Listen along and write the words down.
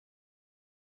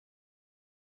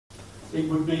It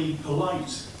would be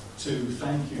polite to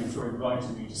thank you for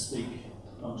inviting me to speak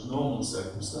under normal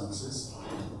circumstances.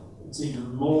 It's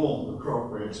even more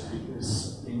appropriate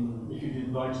because if you'd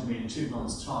invited me in 2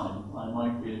 months' time, I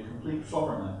might be a complete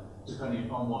foreigner, depending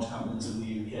upon what happens in the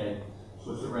UK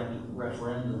with the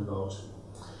referendum vote.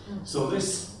 So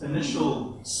this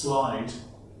initial slide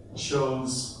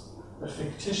shows a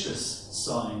fictitious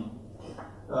sign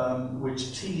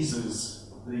which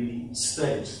teases the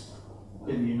state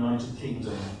in the United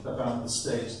Kingdom about the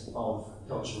state of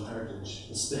cultural heritage,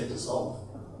 the status of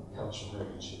cultural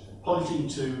heritage. Pointing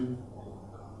to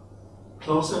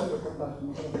closer?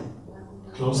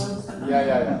 Closer?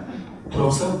 Yeah.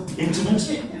 Closer?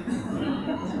 Intimate?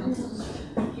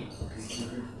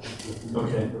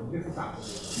 Okay.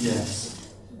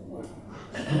 Yes.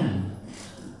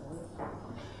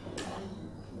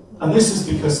 And this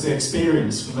is because the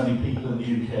experience for many people in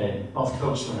the UK of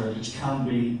cultural heritage can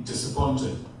be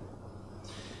disappointing.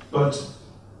 But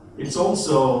it's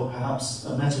also perhaps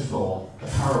a metaphor, a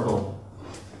parable,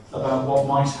 about what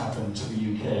might happen to the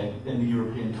UK in the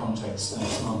European context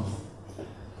next month.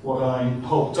 What I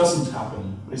hope doesn't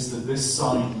happen is that this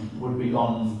sign would be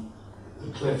on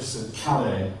the cliffs at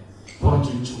Calais,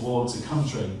 pointing towards a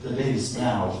country that is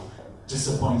now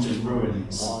disappointing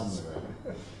ruins.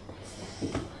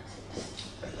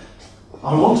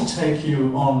 I want to take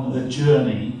you on a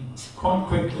journey, quite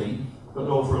quickly, but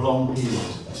over a long period.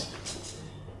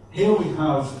 Here we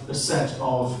have a set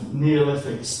of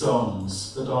Neolithic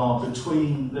stones that are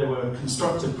they were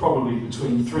constructed probably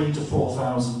between 3,000 to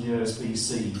 4,000 years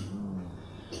BC.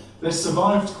 They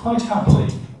survived quite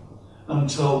happily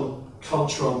until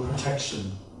cultural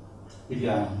protection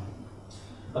began.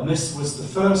 And this was the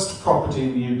first property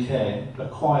in the UK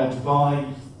acquired by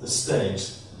the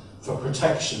state for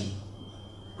protection.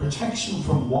 Protection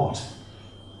from what?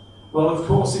 Well, of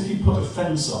course, if you put a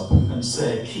fence up and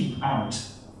say, keep out,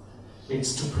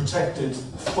 it's to protect it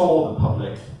for the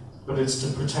public, but it's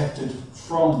to protect it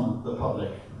from the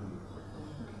public.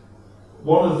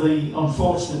 One of the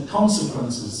unfortunate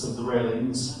consequences of the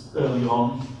railings early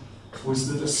on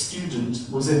was that a student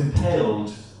was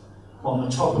impaled on the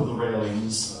top of the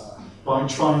railings by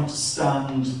trying to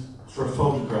stand for a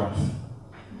photograph.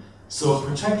 So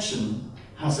protection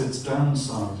has its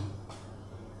downside.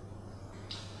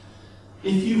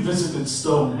 If you visited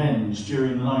Stonehenge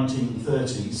during the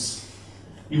 1930s,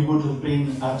 you would have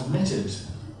been admitted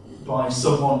by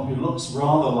someone who looks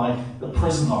rather like a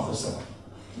prison officer.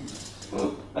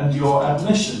 And your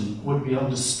admission would be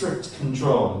under strict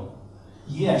control.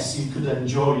 Yes, you could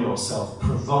enjoy yourself,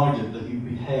 provided that you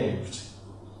behaved.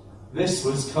 This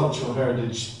was cultural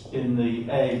heritage in the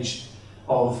age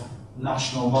of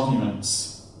national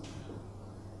monuments.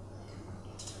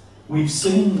 We've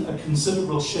seen a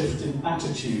considerable shift in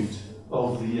attitude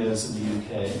over the years in the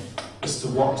UK as to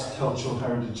what cultural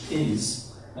heritage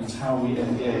is and how we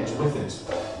engage with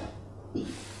it.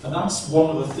 And that's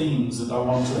one of the themes that I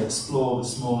want to explore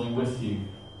this morning with you.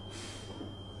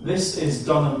 This is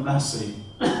Dunham Massey.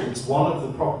 It's one of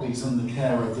the properties in the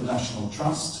care of the National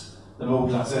Trust, an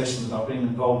organisation that I've been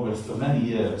involved with for many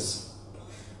years.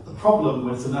 The problem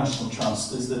with the National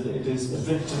Trust is that it is a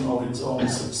victim of its own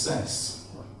success.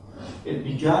 It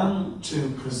began to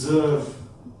preserve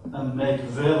and make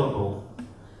available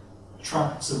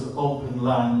tracts of open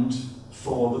land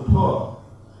for the poor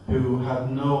who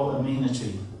had no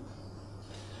amenity.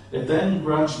 It then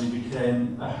gradually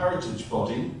became a heritage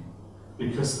body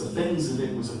because the things that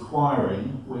it was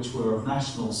acquiring, which were of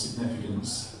national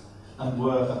significance and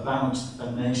were about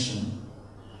a nation,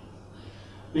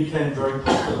 became very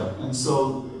popular. And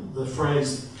so the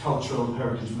phrase cultural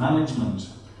heritage management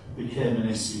became an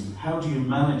issue. How do you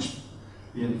manage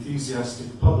the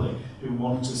enthusiastic public who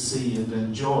want to see and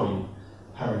enjoy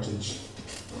heritage?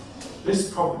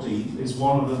 This property is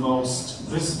one of the most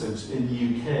visited in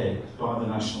the UK by the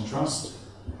National Trust.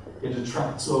 It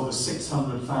attracts over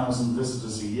 600,000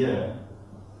 visitors a year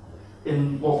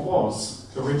in what was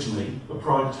originally a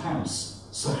private house.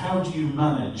 So how do you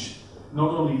manage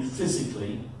not only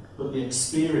physically but the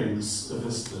experience of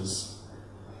visitors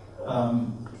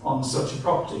on such a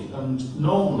property? And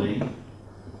normally,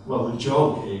 well, the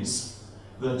joke is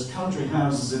that country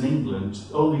houses in England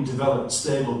only developed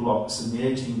stable blocks in the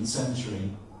 18th century,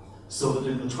 so that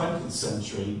in the 20th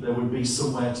century there would be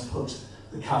somewhere to put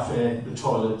the cafe, the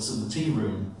toilets and the tea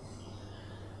room.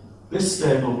 This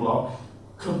stable block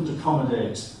couldn't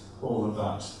accommodate all of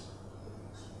that.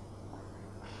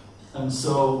 And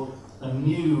so a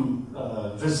new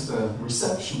visitor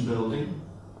reception building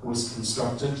was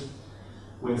constructed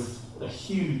with a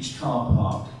huge car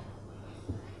park.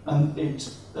 And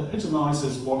it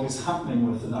epitomises what is happening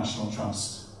with the National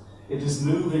Trust. It is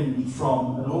moving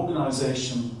from an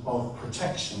organisation of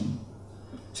protection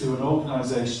to an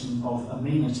organisation of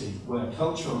amenity, where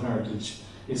cultural heritage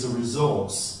is a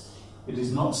resource. It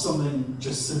is not something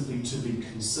just simply to be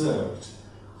conserved,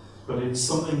 but it's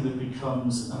something that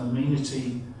becomes an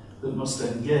amenity that must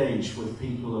engage with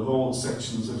people of all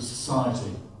sections of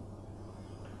society.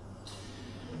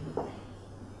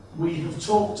 We have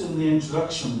talked in the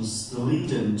introductions, the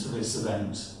lead-in to this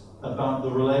event, about the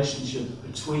relationship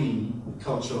between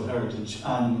cultural heritage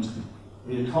and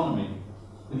the economy.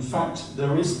 In fact,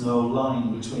 there is no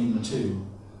line between the two.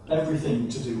 Everything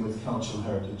to do with cultural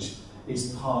heritage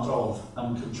is part of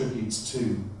and contributes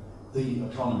to the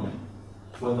economy,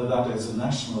 whether that is a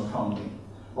national economy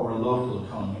or a local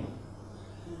economy.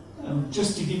 And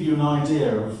just to give you an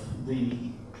idea of the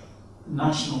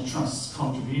National Trust's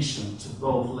contribution to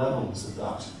both levels of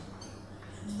that,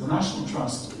 the National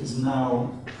Trust is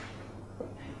now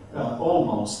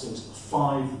almost at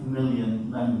 5 million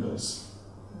members.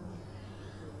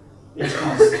 It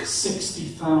has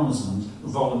 60,000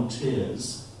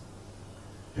 volunteers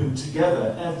who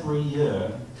together every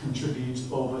year contribute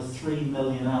over 3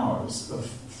 million hours of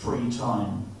free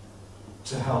time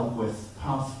to help with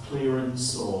path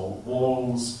clearance or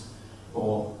walls,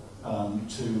 or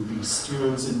to be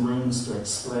stewards in rooms to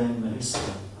explain the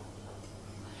history.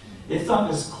 If that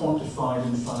is quantified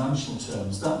in financial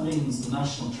terms, that means the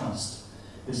National Trust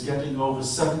is getting over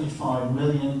 £75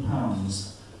 million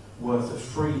worth of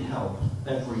free help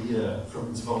every year from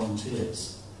its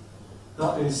volunteers.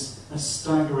 That is a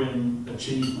staggering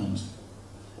achievement.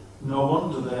 No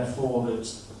wonder, therefore,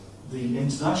 that the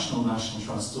International National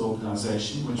Trust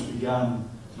Organisation, which began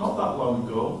not that long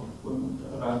ago,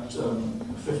 about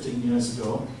 15 years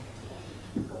ago,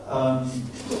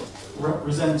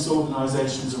 represents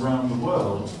organisations around the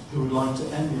world who would like to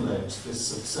emulate this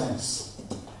success.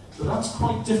 But that's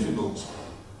quite difficult,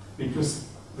 because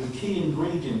the key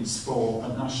ingredients for a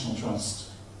national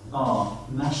trust are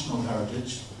national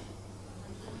heritage,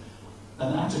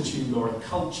 an attitude or a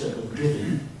culture of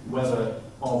giving, whether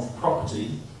of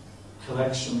property,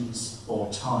 collections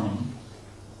or time,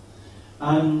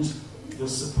 and the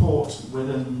support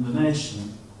within the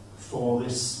nation for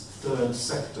this third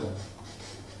sector.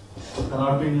 And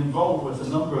I've been involved with a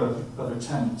number of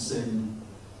attempts in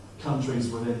countries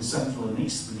within Central and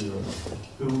Eastern Europe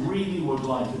who really would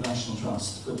like a national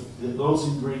trust, but those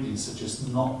ingredients are just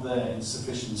not there in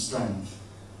sufficient strength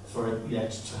for it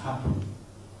yet to happen.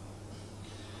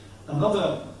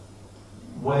 Another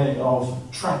way of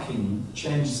tracking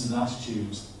changes in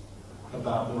attitude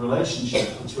about the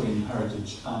relationship between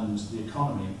heritage and the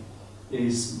economy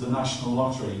is the National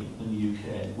Lottery in the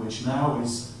UK, which now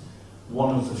is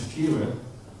one of the fewer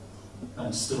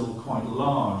and still quite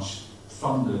large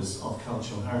funders of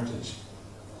cultural heritage.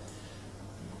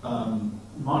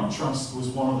 My trust was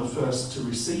one of the first to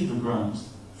receive a grant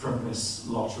from this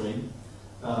lottery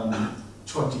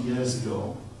 20 years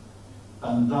ago,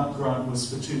 and that grant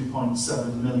was for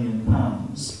 £2.7 million,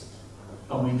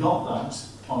 and we got that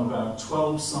on about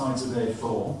 12 sides of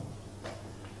A4,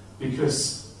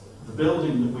 because the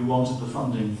building that we wanted the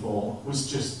funding for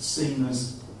was just seen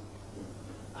as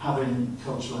having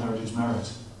cultural heritage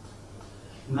merit.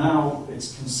 Now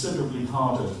it's considerably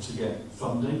harder to get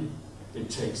funding. It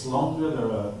takes longer.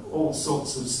 There are all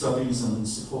sorts of studies and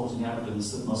supporting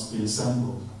evidence that must be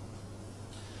assembled.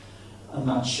 And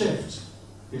that shift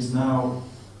is now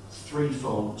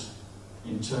threefold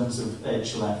in terms of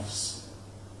HLF's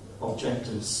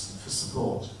objectives for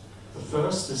support. The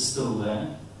first is still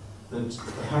there, that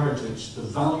the heritage, the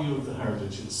value of the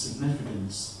heritage, its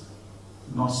significance,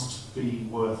 must be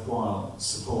worthwhile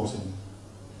supporting.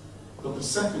 But the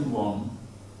second one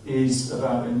is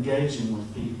about engaging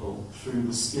with people through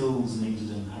the skills needed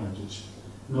in heritage.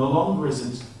 No longer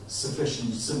is it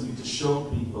sufficient simply to show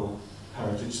people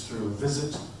heritage through a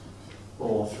visit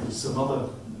or through some other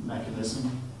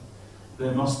mechanism.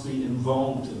 They must be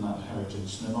involved in that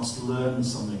heritage. They must learn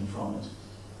something from it.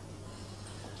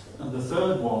 And the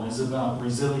third one is about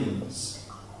resilience.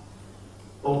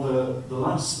 Over the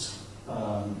last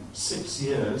 6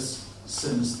 years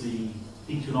since the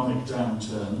economic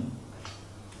downturn,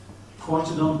 quite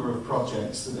a number of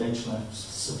projects that HLF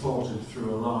supported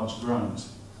through a large grant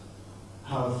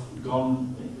have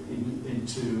gone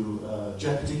into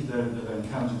jeopardy. They've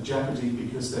encountered jeopardy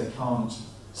because they can't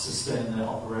sustain their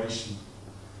operation.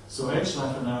 So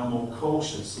HLF are now more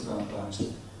cautious about that,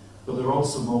 but they're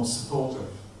also more supportive.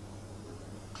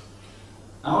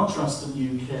 Our trust in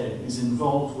the UK is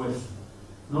involved with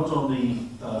not only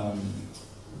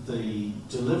the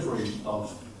delivery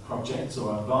of projects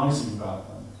or advising about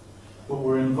them, but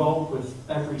we're involved with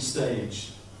every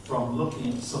stage, from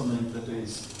looking at something that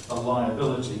is a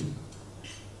liability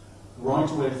right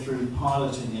away through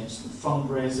piloting it,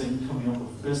 fundraising, coming up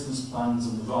with business plans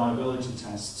and the viability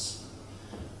tests,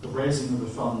 the raising of the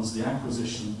funds, the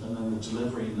acquisition, and then the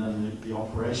delivery, and then the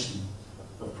operation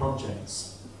of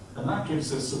projects. And that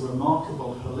gives us a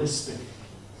remarkable holistic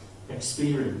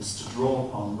experience to draw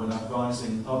upon when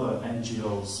advising other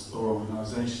NGOs or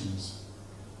organisations.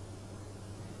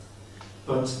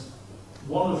 But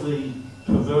one of the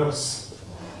perverse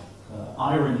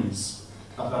ironies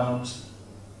about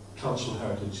cultural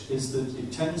heritage is that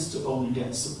it tends to only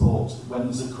get support when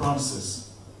there's a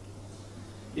crisis.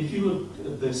 If you look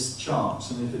at this chart,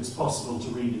 and if it's possible to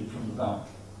read it from the back,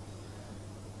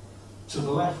 to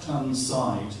the left-hand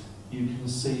side you can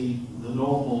see the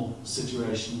normal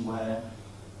situation where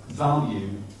value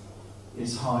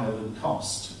is higher than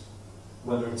cost,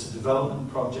 whether it's a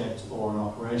development project or an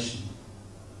operation.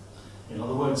 In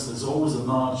other words, there's always a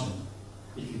margin.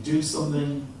 If you do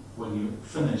something, when you're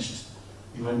finished,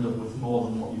 you end up with more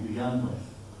than what you began with.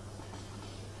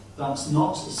 That's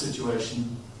not a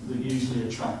situation that usually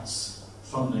attracts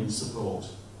funding support.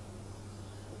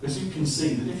 As you can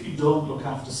see, that if you don't look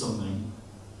after something,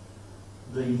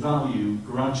 the value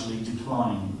gradually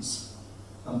declines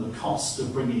and the cost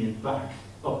of bringing it back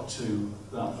up to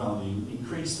that value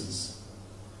increases,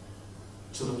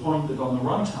 to the point that on the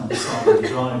right-hand side of the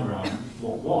diagram,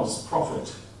 what was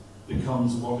profit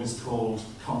becomes what is called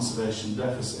conservation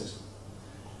deficit.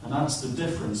 And that's the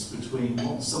difference between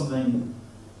what something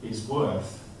is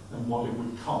worth and what it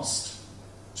would cost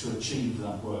to achieve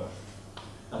that worth.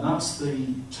 And that's the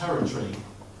territory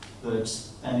that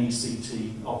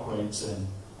NECT operates in.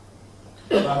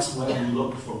 That's where we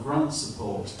look for grant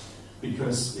support,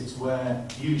 because it's where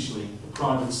usually the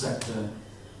private sector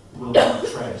will not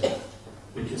tread,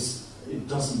 because it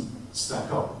doesn't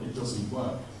stack up, it doesn't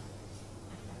work.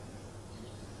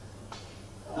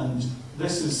 And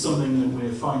this is something that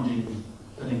we're finding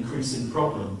an increasing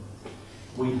problem.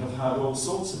 We have had all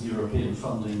sorts of European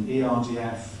funding,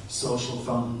 ERDF, social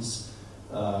funds,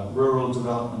 rural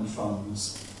development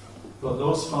funds, but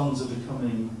those funds are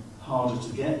becoming harder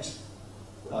to get.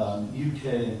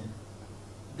 UK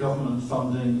government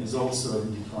funding is also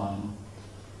in decline.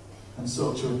 And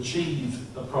so to achieve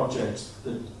a project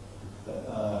that,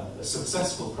 a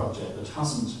successful project that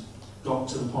hasn't got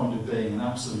to the point of being an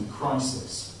absolute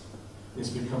crisis is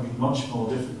becoming much more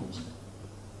difficult.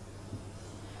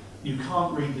 You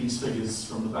can't read these figures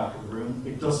from the back of the room.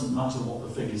 It doesn't matter what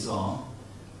the figures are.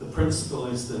 The principle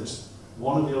is that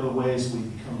one of the other ways we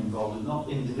become involved in not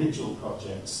individual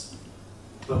projects,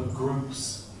 but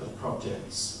groups of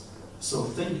projects. So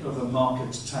think of a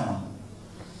market town,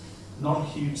 not a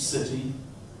huge city,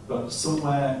 but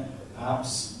somewhere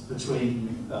perhaps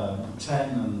between 10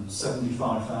 and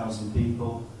 75,000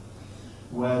 people,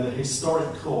 where the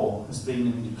historic core has been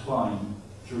in decline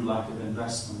through lack of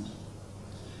investment.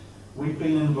 We've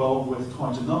been involved with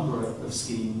quite a number of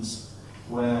schemes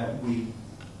where we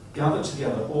gather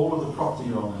together all of the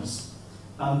property owners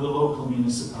and the local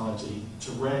municipality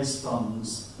to raise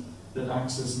funds that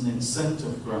acts as an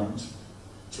incentive grant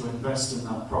to invest in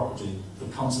that property, the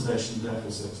conservation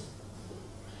deficit.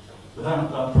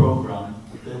 Without that programme,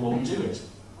 they won't do it.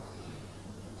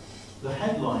 The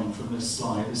headline from this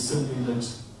slide is simply that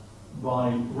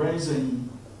by raising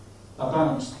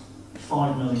about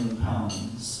 £5 million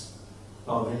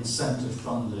of incentive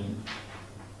funding,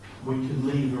 we can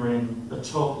lever in a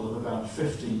total of about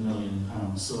 £15 million.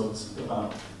 So it's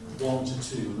about 1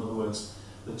 to 2. In other words,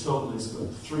 the total is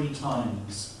about 3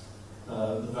 times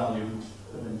the value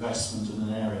of investment in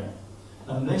an area.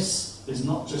 And this is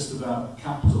not just about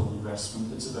capital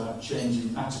investment, it's about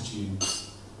changing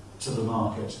attitudes to the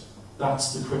market.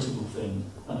 That's the critical thing,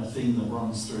 and a theme that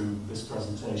runs through this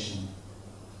presentation.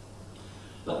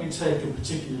 Let me take a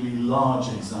particularly large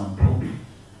example,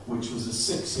 which was a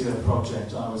 6-year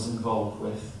project I was involved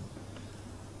with,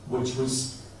 which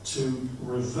was to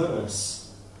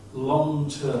reverse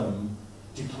long-term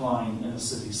decline in a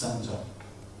city centre.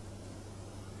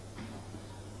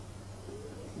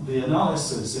 The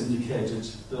analysis indicated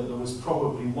that there was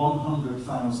probably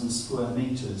 100,000 square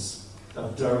metres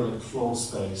of derelict floor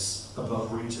space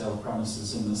above retail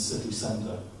premises in the city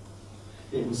centre.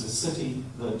 It was a city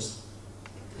that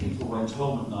people went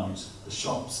home at night. The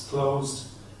shops closed,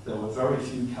 there were very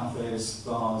few cafes,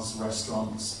 bars,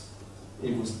 restaurants.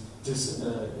 It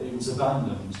was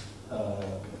abandoned.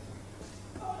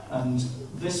 And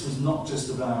this was not just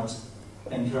about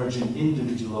encouraging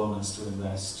individual owners to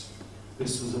invest.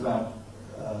 This was about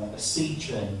a sea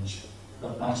change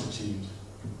of attitude.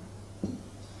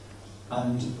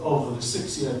 And over the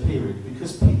 6-year period,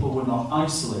 because people were not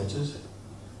isolated,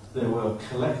 they were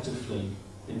collectively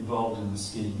involved in the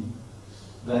scheme,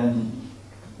 then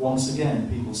once again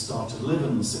people start to live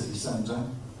in the city centre,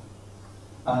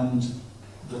 and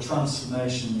the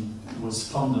transformation was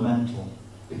fundamental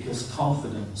because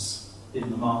confidence in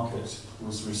the market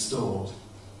was restored.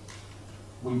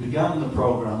 We began the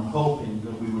programme hoping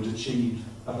that we would achieve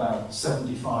about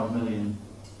 £75 million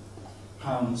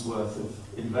worth of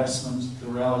investment. The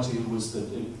reality was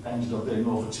that it ended up being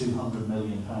over £200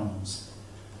 million.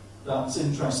 That's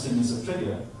interesting as a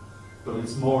figure, but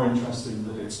it's more interesting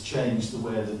that it's changed the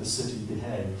way that the city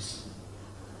behaves.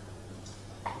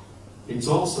 It's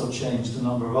also changed a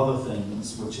number of other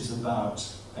things, which is about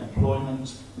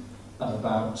employment and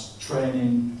about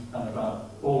training and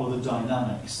about all of the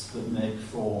dynamics that make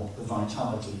for the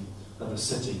vitality of a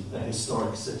city, a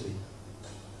historic city.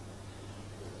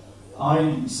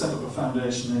 I set up a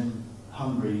foundation in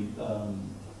Hungary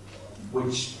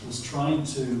which was trying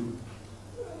to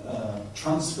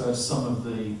transfer some of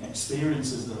the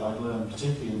experiences that I'd learned,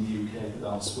 particularly in the UK but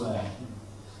elsewhere.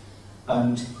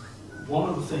 And one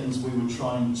of the things we were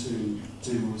trying to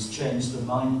do was change the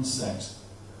mindset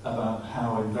about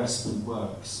how investment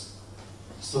works,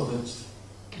 so that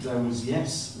there was,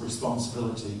 yes,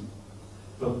 responsibility,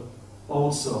 but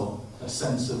also a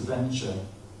sense of venture,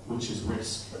 which is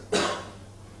risk,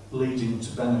 leading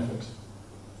to benefit.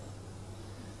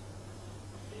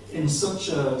 In such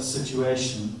a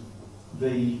situation,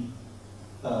 the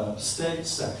state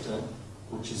sector,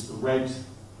 which is the red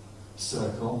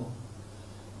circle,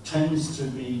 tends to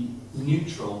be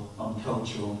neutral on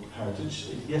cultural heritage.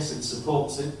 Yes, it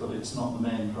supports it, but it's not the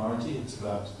main priority. It's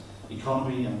about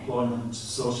economy, employment,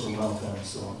 social welfare, and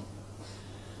so on.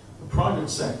 The private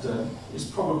sector is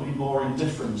probably more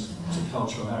indifferent to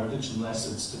cultural heritage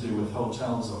unless it's to do with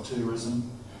hotels or tourism.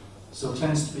 So it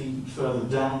tends to be further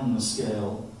down the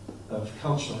scale of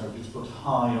cultural heritage, but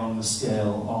high on the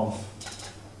scale of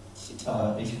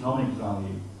economic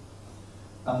value.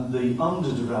 And the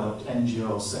underdeveloped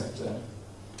NGO sector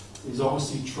is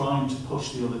obviously trying to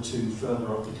push the other two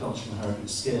further up the cultural heritage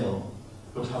scale,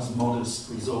 but has modest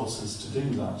resources to do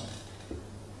that.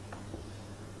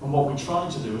 And what we're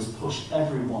trying to do is push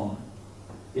everyone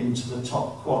into the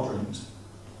top quadrant,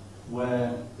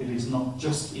 where it is not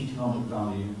just economic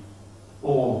value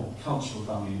or cultural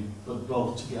value, but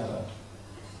both together,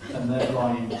 and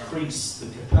thereby increase the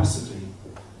capacity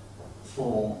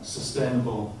for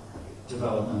sustainable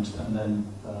development and then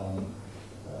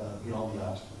beyond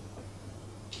that.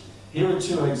 Here are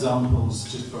two examples,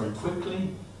 just very quickly.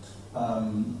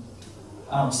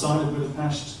 Outside of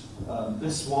Budapest,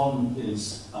 this one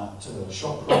is at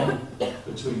Sopron,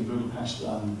 between Budapest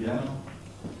and Vienna,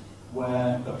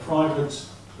 where a private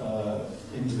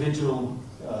individual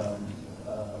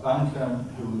banker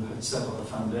who had set up a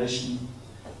foundation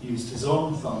used his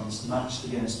own funds matched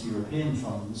against European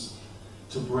funds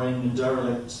to bring a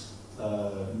derelict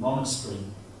monastery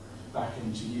back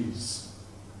into use.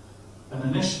 An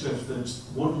initiative that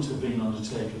wouldn't have been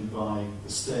undertaken by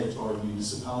the state or a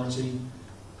municipality,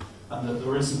 and that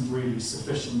there isn't really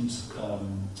sufficient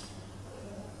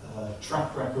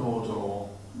track record or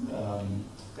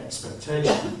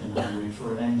expectation in Hungary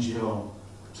for an NGO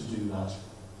to do that.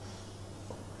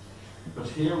 But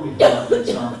here we have an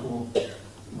example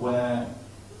where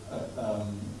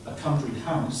a country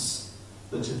house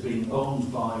that had been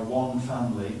owned by one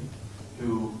family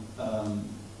who,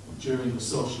 during the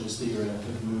socialist era,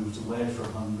 had moved away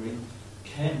from Hungary,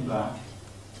 came back.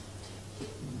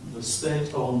 The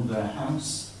state owned their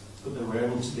house, but they were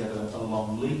able to get a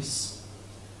long lease.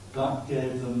 That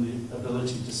gave them the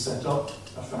ability to set up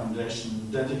a foundation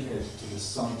dedicated to this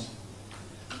site,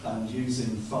 and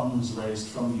using funds raised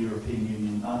from the European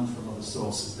Union and from other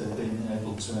sources, they've been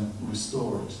able to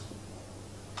restore it.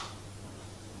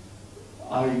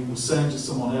 I was saying to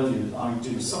someone earlier that I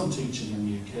do some teaching in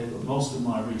the UK, but most of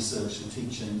my research and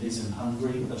teaching is in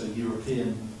Hungary at a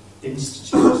European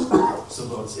institute. So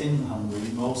though it's in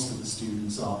Hungary, most of the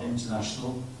students are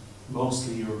international,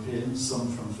 mostly European, some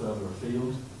from further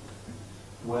afield,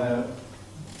 where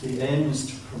the aim is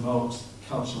to promote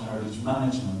cultural heritage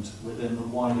management within the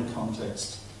wider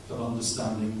context of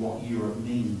understanding what Europe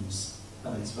means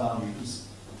and its values.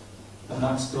 And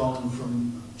that's gone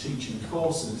from teaching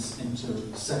courses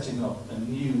into setting up a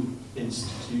new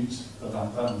Institute of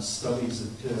Advanced Studies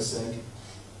at Kastri,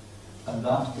 and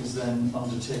that is then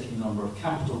undertaking a number of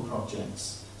capital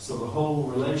projects. So the whole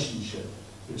relationship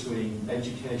between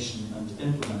education and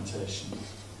implementation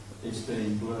is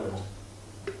being blurred.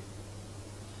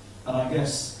 And I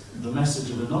guess the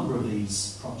message of a number of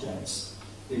these projects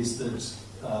is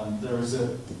that there is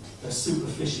a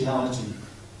superficiality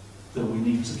that we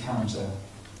need to counter.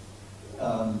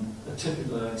 A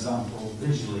typical example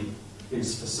visually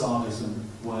is facadism,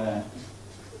 where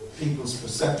people's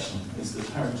perception is that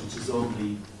heritage is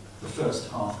only the first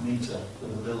half metre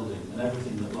of a building, and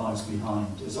everything that lies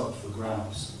behind is up for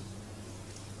grabs.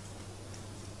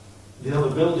 The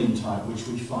other building type, which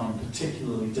we find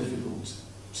particularly difficult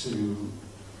to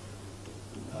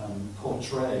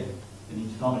portray in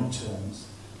economic terms,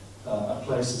 are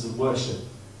places of worship,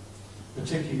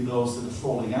 particularly those that are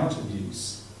falling out of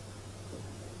use.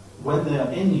 When they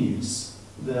are in use,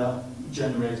 they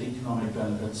generate economic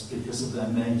benefits because of their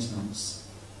maintenance.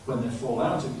 When they fall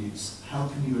out of use, how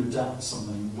can you adapt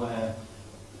something where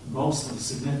most of the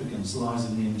significance lies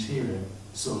in the interior?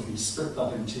 So if you strip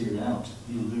that interior out,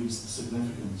 you lose the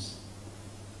significance.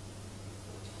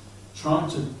 Trying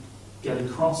to get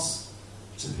across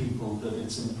to people that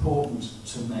it's important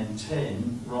to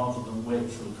maintain rather than wait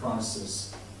for a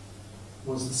crisis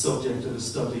was the subject of a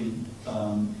study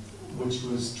which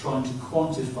was trying to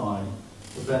quantify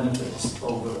the benefits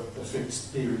over a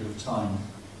fixed period of time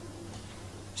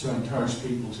to encourage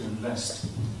people to invest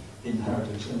in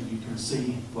heritage. And you can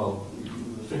see, well,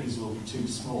 the figures will be too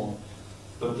small,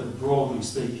 but that broadly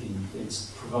speaking,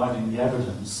 it's providing the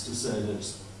evidence to say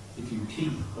that if you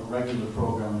keep a regular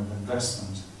program of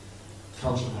investment,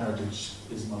 cultural heritage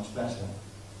is much better.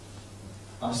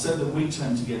 I've said that we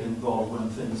tend to get involved when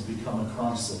things become a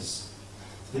crisis.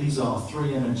 These are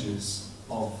 3 images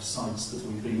of sites that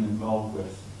we've been involved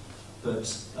with that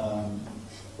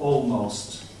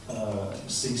almost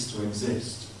cease to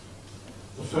exist.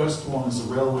 The first one is a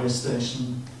railway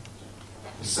station.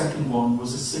 The second one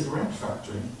was a cigarette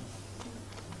factory.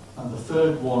 And the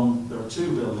third one, there are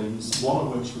 2 buildings, one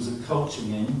of which was a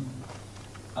coaching inn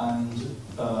and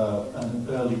an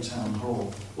early town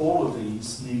hall. All of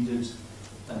these needed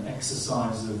an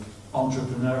exercise of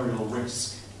entrepreneurial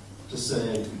risk to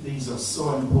say these are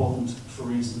so important for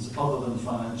reasons other than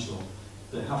financial.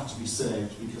 They have to be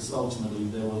saved because ultimately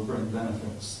they will bring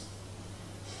benefits.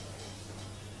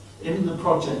 In the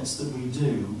projects that we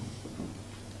do,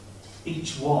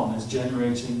 each one is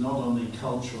generating not only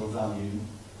cultural value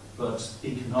but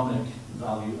economic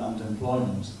value and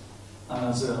employment. And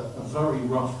as a very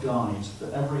rough guide,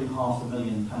 for every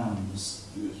 £500,000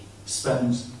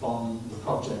 spent on the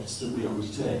projects that we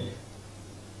undertake,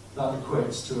 that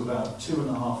equates to about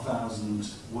 2,500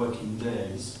 working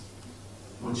days,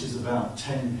 which is about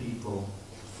 10 people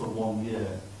for 1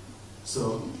 year.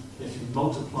 So if you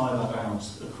multiply that out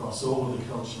across all of the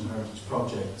cultural heritage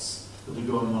projects that are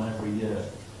going on every year,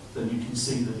 then you can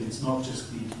see that it's not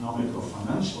just the economic or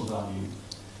financial value,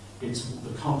 it's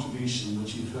the contribution,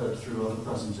 which you've heard through other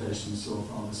presentations so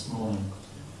far this morning,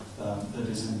 that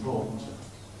is important.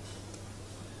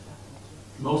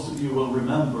 Most of you will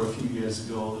remember a few years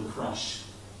ago the crash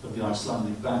of the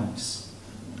Icelandic banks.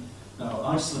 Now,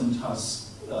 Iceland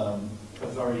has a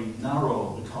very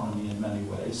narrow economy in many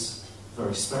ways,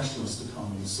 very specialist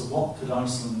economy. So what could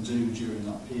Iceland do during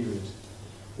that period?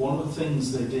 One of the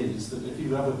things they did is that if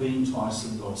you've ever been to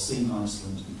Iceland or seen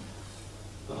Iceland,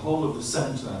 the whole of the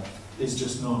centre is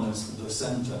just known as the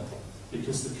centre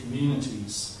because the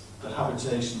communities, the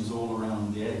habitation is all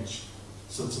around the edge.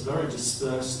 So it's a very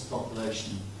dispersed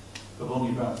population of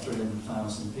only about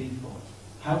 300,000 people.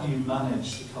 How do you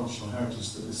manage the cultural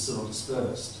heritage that is so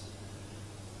dispersed?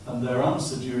 And their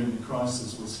answer during the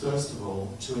crisis was, first of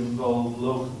all, to involve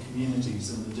local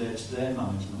communities in the day-to-day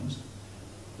management,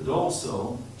 but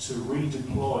also to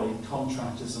redeploy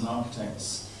contractors and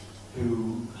architects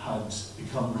who had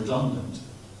become redundant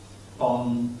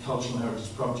on cultural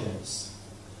heritage projects.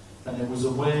 And it was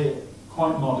a way,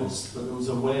 quite modest, but it was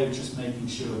a way of just making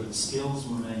sure that skills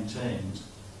were maintained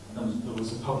and there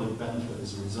was a public benefit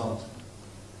as a result.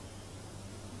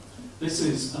 This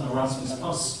is an Erasmus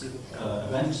Plus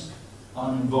event.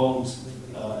 I'm involved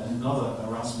in another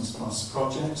Erasmus Plus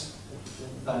project,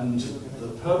 and the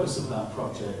purpose of that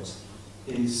project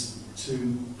is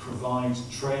to provide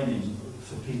training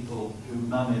for people who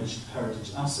manage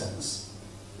heritage assets.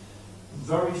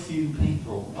 Very few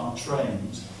people are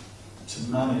trained to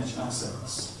manage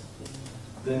assets.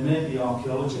 They may be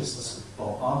archaeologists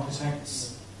or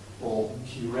architects or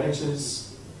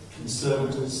curators,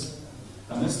 conservators,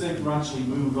 and as they gradually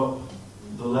move up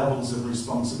the levels of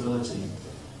responsibility,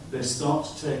 they start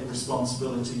to take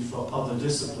responsibility for other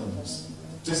disciplines,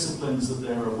 disciplines that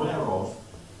they're aware of,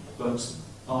 but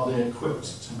are they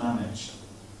equipped to manage?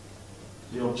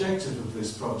 The objective of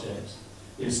this project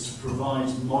is to provide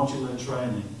modular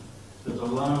training that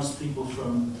allows people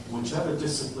from whichever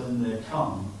discipline they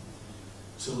come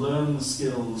to learn the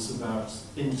skills about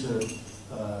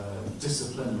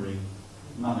disciplinary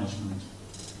management.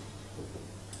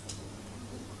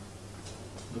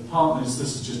 The partners,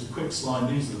 this is just a quick slide,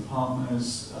 these are the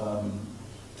partners,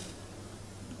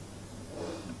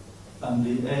 and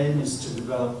the aim is to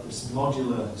develop this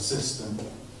modular system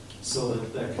so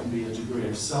that there can be a degree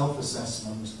of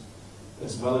self-assessment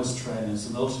as well as trainers,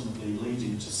 and ultimately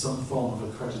leading to some form of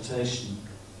accreditation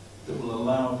that will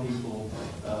allow people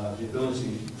the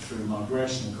ability through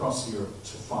migration across Europe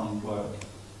to find work,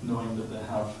 knowing that they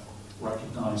have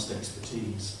recognised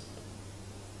expertise.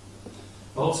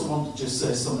 I also want to just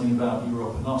say something about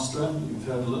Europa Nostra. You've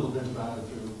heard a little bit about it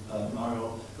through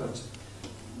Mario, but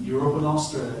Europa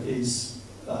Nostra is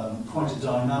quite a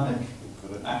dynamic,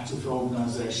 active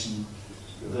organisation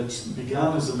that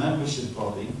began as a membership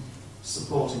body,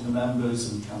 supporting the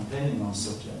members and campaigning on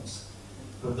subjects,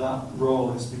 but that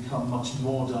role has become much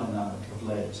more dynamic of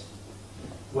late.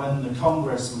 When the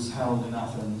Congress was held in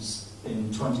Athens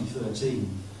in 2013,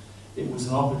 it was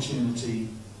an opportunity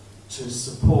to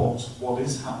support what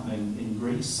is happening in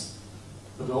Greece,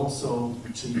 but also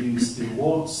to use the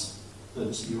awards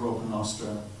that Europa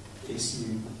Nostra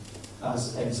issue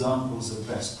as examples of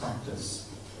best practice,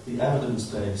 the evidence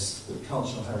base that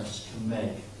cultural heritage can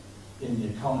make in the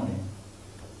economy.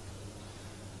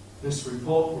 This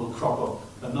report will crop up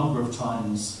a number of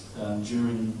times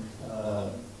during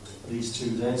these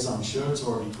 2 days. I'm sure it's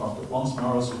already cropped up once.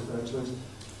 Mara's referred to it.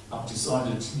 I've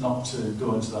decided not to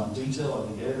go into that in detail.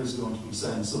 I think Ava's going to be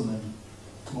saying something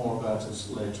more about it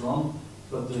later on.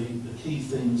 But the key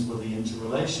themes were the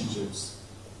interrelationships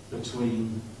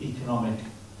between economic,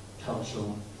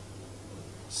 cultural,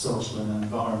 social and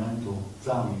environmental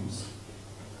values.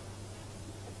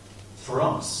 For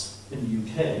us in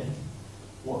the UK,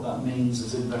 what that means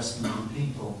is investment in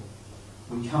people.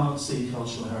 We cannot see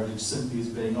cultural heritage simply as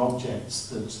being objects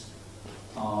that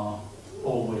are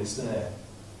always there.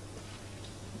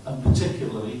 And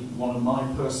particularly, one of my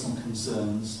personal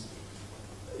concerns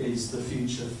is the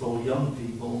future for young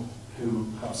people who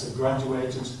perhaps have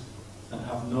graduated and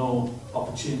have no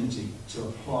opportunity to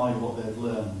apply what they've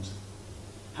learned.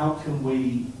 How can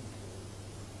we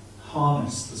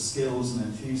harness the skills and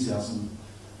enthusiasm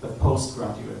of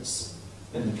postgraduates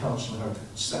in the cultural heritage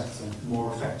sector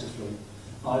more effectively,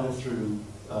 either through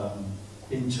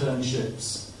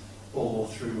internships or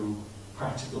through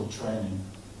practical training?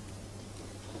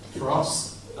 For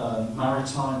us,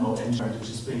 maritime or InHeriT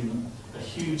has been a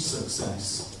huge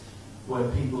success, where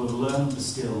people have learned the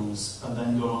skills and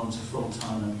then gone on to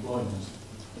full-time employment.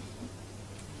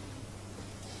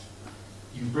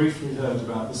 You briefly heard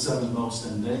about the 7 most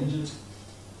endangered.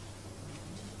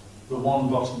 The one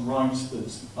bottom right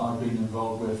that I've been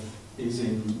involved with is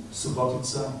in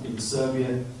Subotica in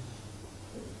Serbia,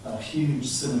 a huge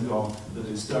synagogue that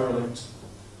is derelict,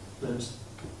 that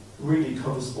really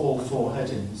covers all 4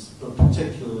 headings, but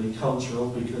particularly cultural,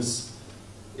 because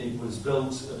it was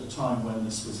built at a time when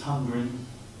this was Hungary,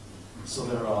 so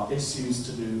there are issues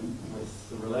to do with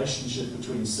the relationship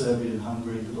between Serbia and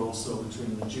Hungary, but also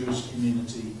between the Jewish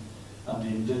community and the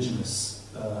indigenous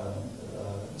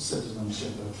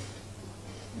citizenship of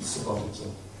Subotica.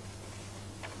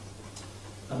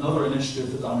 Another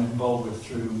initiative that I'm involved with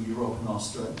through Europa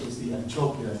Nostra is the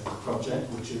Entopia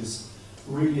project, which is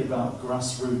really about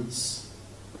grassroots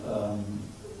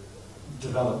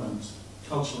development,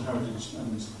 cultural heritage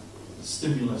and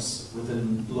stimulus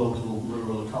within local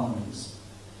rural economies.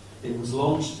 It was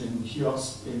launched in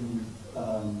Chios in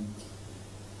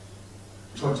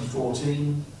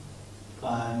 2014,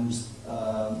 and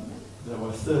there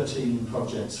were 13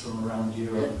 projects from around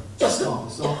Europe to start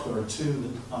this off. There are 2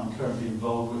 that I'm currently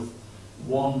involved with.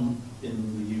 One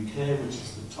in the UK, which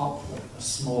is the top, a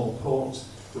small port,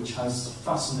 which has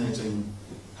fascinating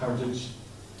heritage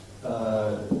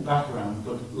background,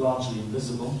 but largely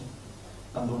invisible.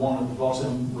 And the one at the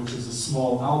bottom, which is a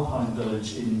small alpine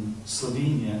village in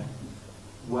Slovenia,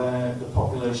 where the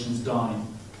population is dying.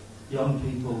 Young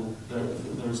people,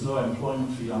 there is no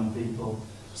employment for young people,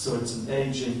 so it's an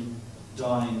aging,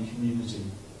 dying community.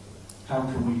 How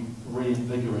can we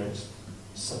reinvigorate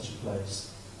such a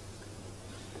place?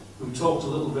 We talked a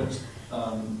little bit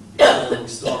before we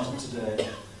started today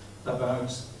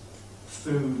about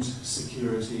food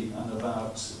security and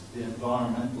about the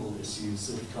environmental issues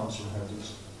of cultural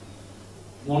heritage.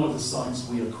 One of the sites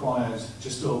we acquired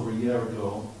just over a year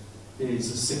ago is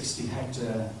a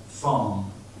 60-hectare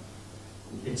farm.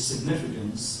 Its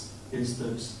significance is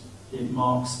that it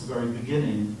marks the very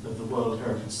beginning of the World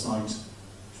Heritage Site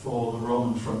for the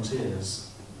Roman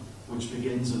frontiers, which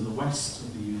begins in the west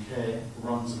of the UK,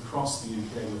 runs across the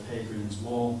UK with Hadrian's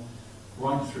Wall,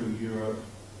 right through Europe,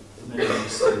 the Middle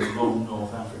East and long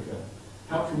North Africa.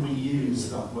 how can we use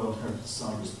that World Heritage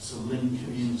Site to link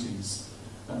communities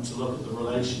and to look at the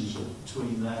relationship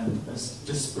between them as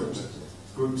disparate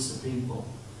groups of people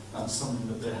and something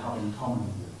that they have in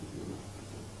common.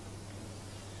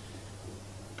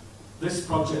 This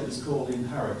project is called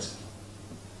InHeriT,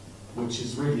 which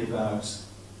is really about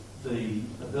the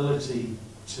ability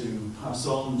to pass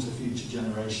on to future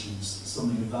generations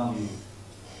something of value.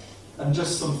 And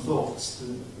just some thoughts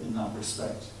in that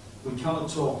respect. We cannot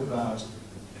talk about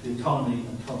the economy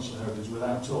and cultural heritage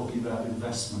without talking about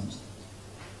investment,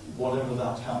 whatever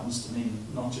that happens to mean,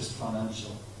 not just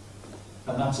financial.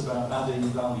 And that's about adding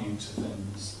value to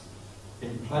things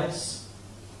in place,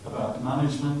 about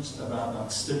management, about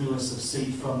that stimulus of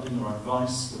seed funding or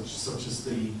advice, which, such as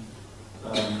the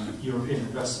European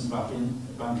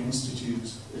Investment Bank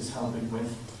Institute is helping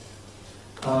with.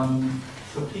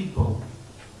 For people,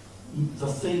 the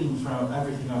theme throughout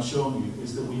everything I've shown you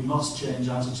is that we must change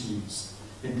attitudes.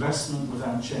 Investment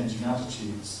without changing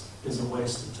attitudes is a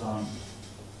waste of time.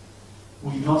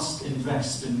 We must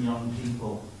invest in young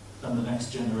people and the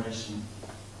next generation.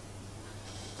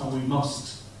 And we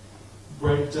must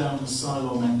break down the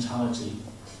silo mentality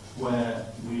where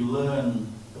we learn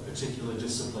a particular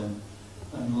discipline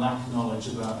and lack knowledge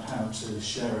about how to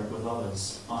share it with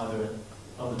others, either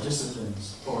other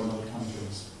disciplines or in other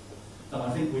countries. And I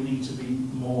think we need to be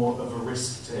more of a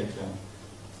risk taker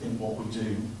in what we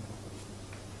do.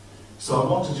 So I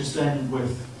want to just end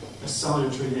with a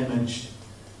salutary image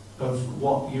of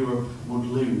what Europe would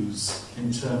lose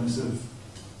in terms of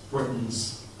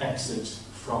Britain's exit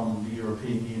from the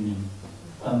European Union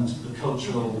and the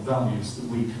cultural values that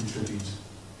we contribute.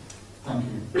 Thank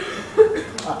you.